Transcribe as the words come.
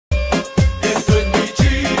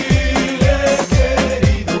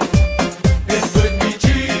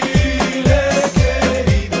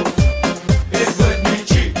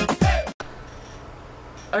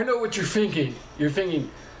you're thinking. You're thinking,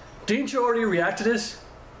 didn't you already react to this?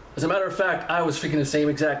 As a matter of fact, I was thinking the same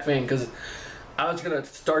exact thing, because I was gonna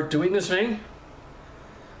start doing this thing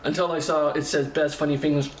until I saw it says best funny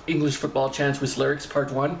English football chants with lyrics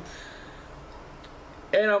part 1.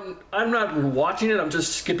 And I'm not watching it, I'm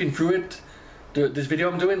just skipping through it. This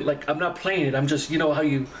video I'm doing, like, I'm not playing it, I'm just, you know how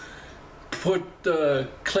you put the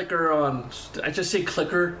clicker on, I just say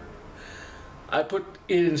clicker. I put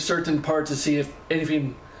it in certain parts to see if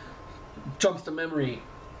anything jumps to memory.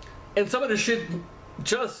 And some of the shit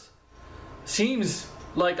just seems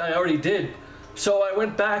like I already did. So I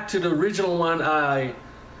went back to the original one I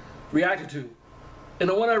reacted to. And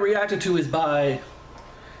the one I reacted to is by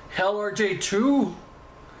HellRJ2.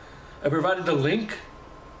 I provided the link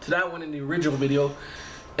to that one in the original video.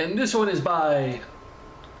 And this one is by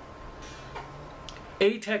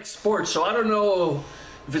ATEX Sports. So I don't know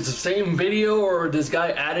if it's the same video or this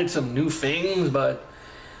guy added some new things, but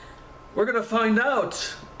we're gonna find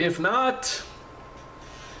out. If not,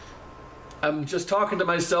 I'm just talking to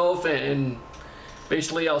myself, and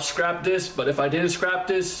basically I'll scrap this, but if I didn't scrap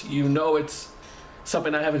this, you know it's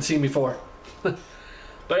something I haven't seen before. But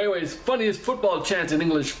anyways, funniest football chants in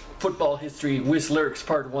English football history with lyrics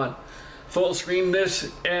part 1. Full screen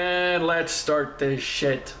this, and let's start this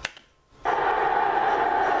shit.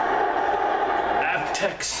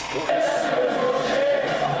 ATEX Sports.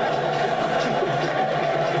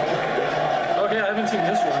 Okay, I haven't seen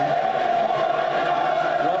this one.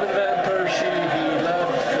 Robin Van Persie, he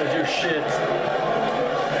left because you're shit.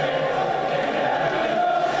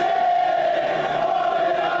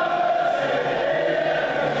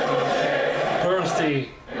 Percy.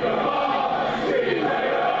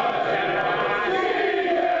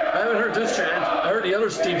 I haven't heard this chant. I heard the other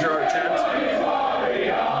Steve Gerrard chant.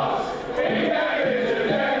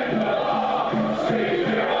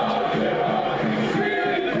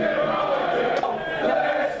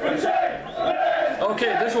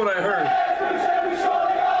 Okay, this one I heard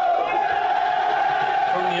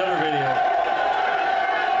from the other video.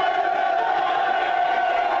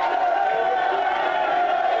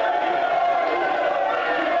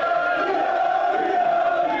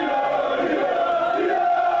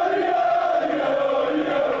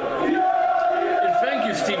 And thank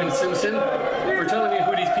you, Steven Simpson, for telling me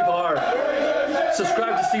who these people are.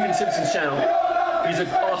 Subscribe to Steven Simpson's channel. He's an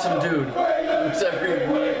awesome dude. It's every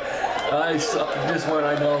week. I suck. This one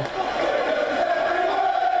I know.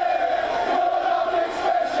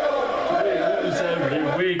 They lose every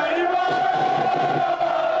week.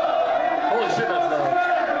 Holy shit, that's loud.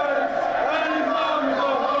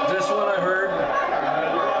 This one I heard.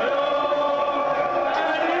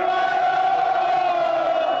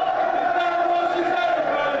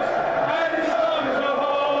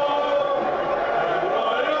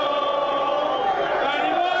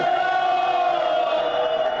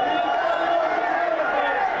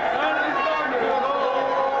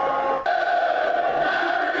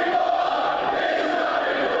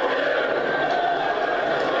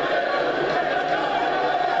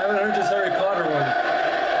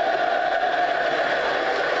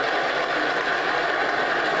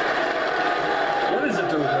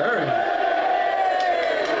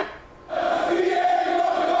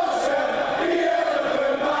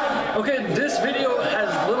 Okay, this video has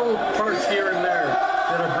little parts here and there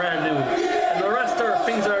that are brand new, and the rest are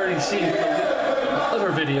things I already seen from the other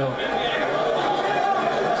video.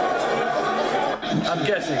 I'm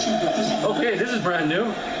guessing. Okay, this is brand new.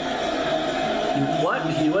 What?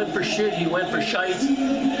 He went for shit, he went for shite.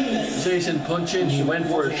 Jason Punchin, he went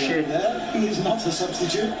for shit. He is not a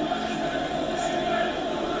substitute.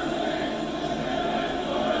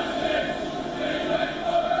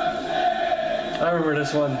 I remember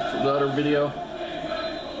this one from the other video.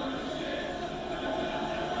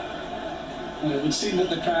 And it would seem that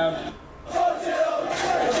the crowd...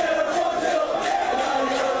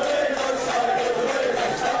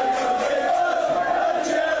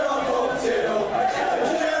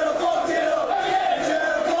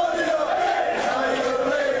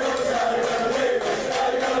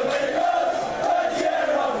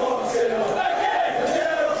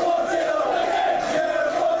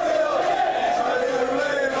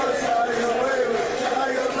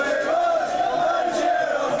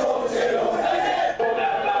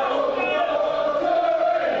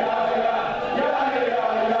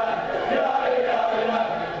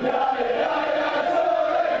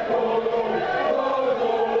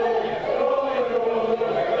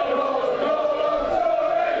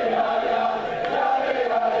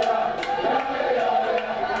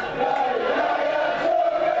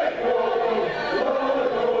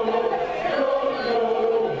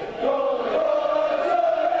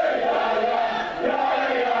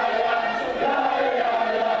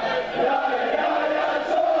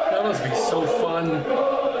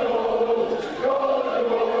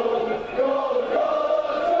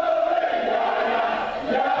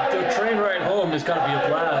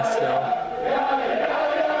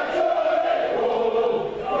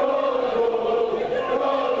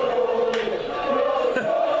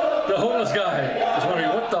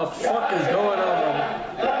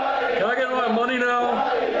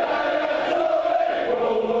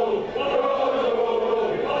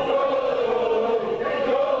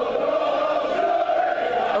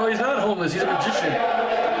 homeless. He's a magician.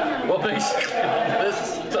 Well, basically,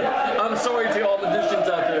 I'm sorry to all magicians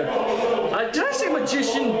out there. Did I say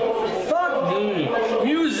magician? Fuck me.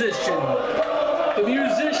 Musician. The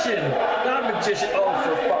musician, not magician. Oh,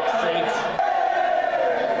 for fuck's sakes.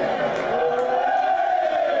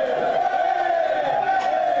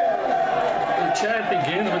 The chant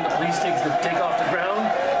begins when the police takes the dick off the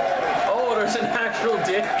ground. Oh, there's an actual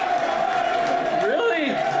dick.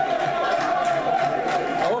 Really?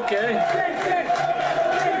 Okay.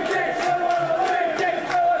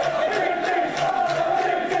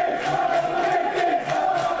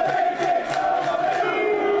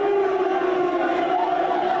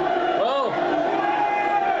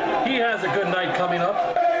 Coming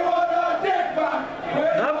up.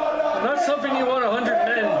 Not something you want 100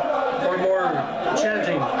 men or more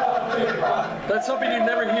chanting. That's something you'd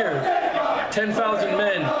never hear. 10,000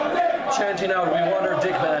 men chanting out, "We want our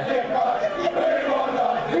dick back."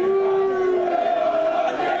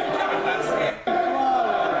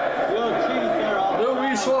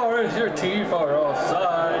 Louis Suarez, your teeth are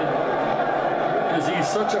offside. Because he's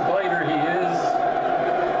such a biter, he is.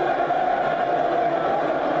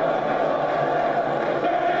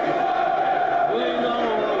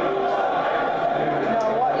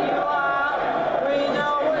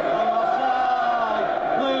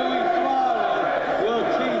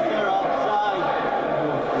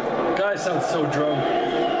 Sounds so drunk.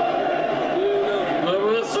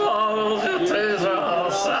 Louis Suarez, your teeth are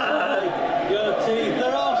offside. Your teeth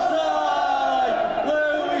are offside.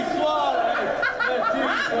 Louis Suarez, your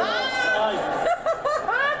teeth are offside.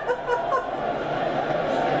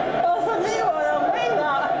 Oh, for me, I don't mean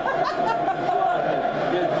that.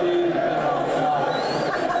 Your teeth are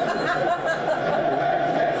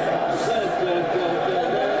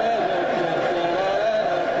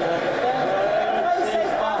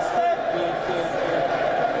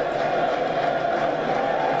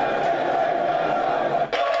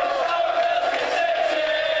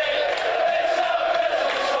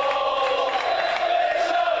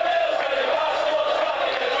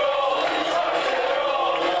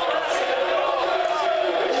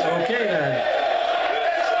Okay then.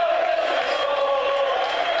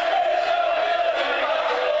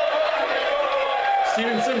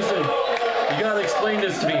 Steven Simpson, you gotta explain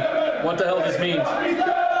this to me. What the hell this means?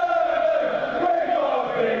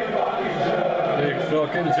 Big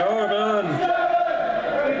fucking German.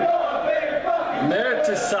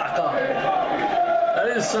 Mertesacker. That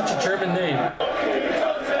is such a German name.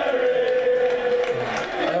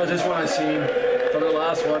 This one I seen from the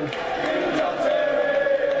last one.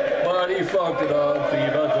 But he fucked it up,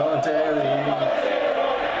 Viva John Terry.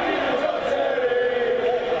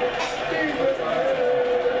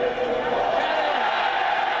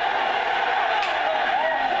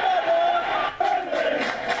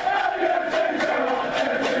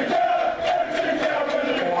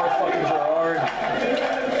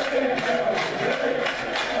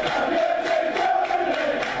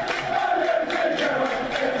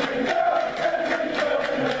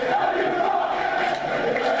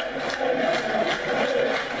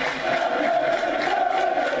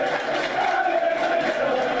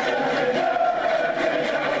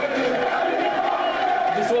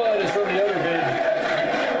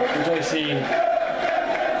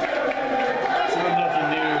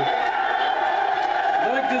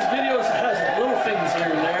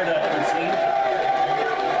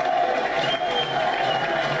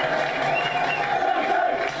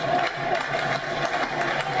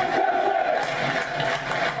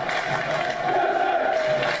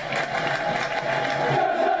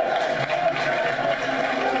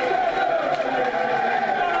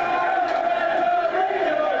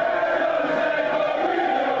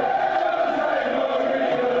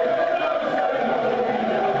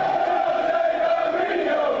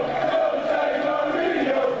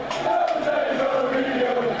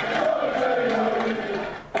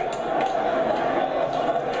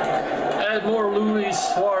 More Luis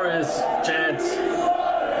Suarez chants.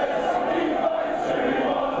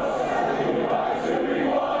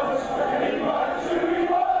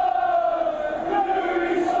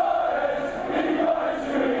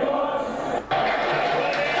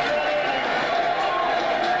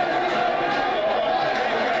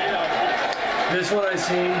 This one I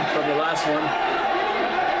seen from the last one.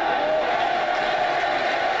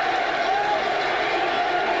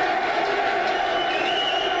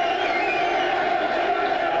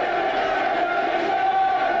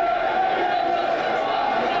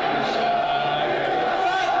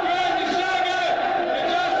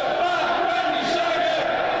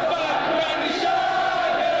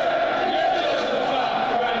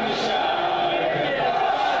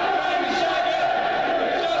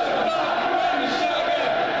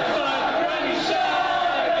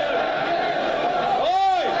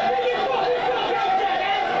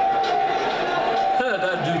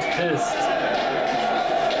 pissed.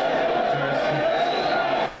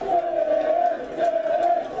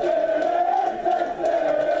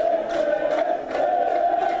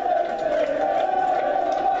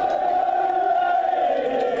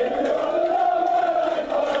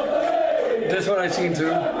 This one I've seen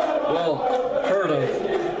too. Well, heard of.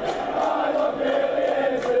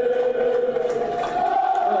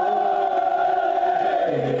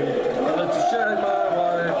 Let's check my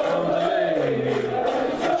wife from the lane.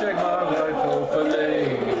 Check my wife off the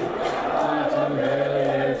lane.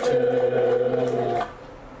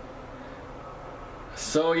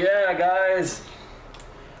 So yeah, guys.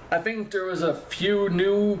 I think there was a few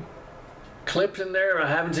new clips in there I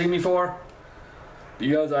haven't seen before.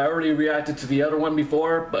 Because I already reacted to the other one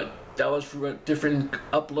before, but that was from a different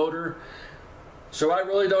uploader. So I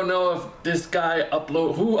really don't know if this guy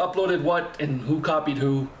who uploaded what and who copied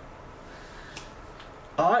who.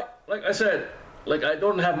 Like I said, I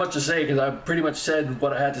don't have much to say because I pretty much said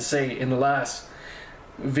what I had to say in the last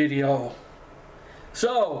video.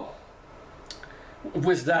 So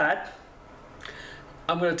with that,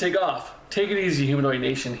 I'm gonna take off. Take it easy, Humanoid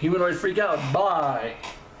Nation. Humanoid Freak out. Bye.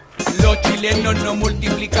 Los chilenos nos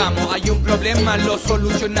multiplicamos, hay un problema, lo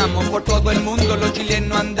solucionamos. Por todo el mundo los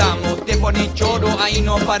chilenos andamos, te pones choro, ahí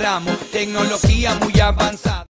no paramos. Tecnología muy avanzada.